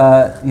 and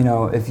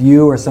if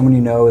you or someone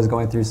you know is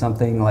going through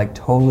something, like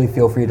totally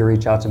feel free to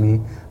reach out to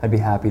me. I'd be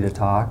happy to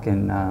talk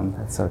and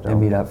That's so dope. and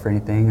meet up for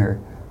anything,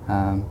 or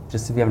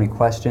just if you have any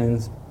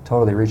questions,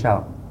 totally reach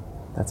out.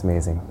 That's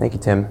amazing. Thank you,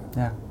 Tim.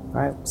 Yeah. All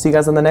right. See you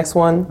guys on the next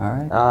one. All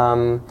right.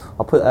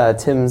 I'll put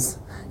Tim's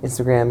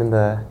Instagram in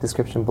the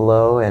description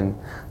below, and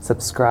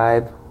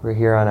subscribe. We're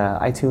here on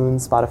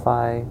iTunes,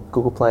 Spotify,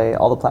 Google Play,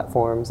 all the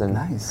platforms. And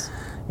Nice.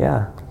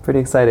 yeah, pretty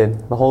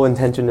excited. The whole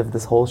intention of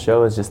this whole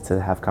show is just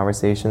to have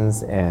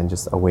conversations and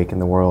just awaken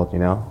the world, you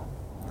know?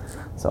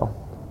 So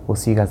we'll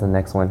see you guys in the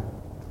next one.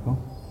 Cool.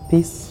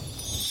 Peace.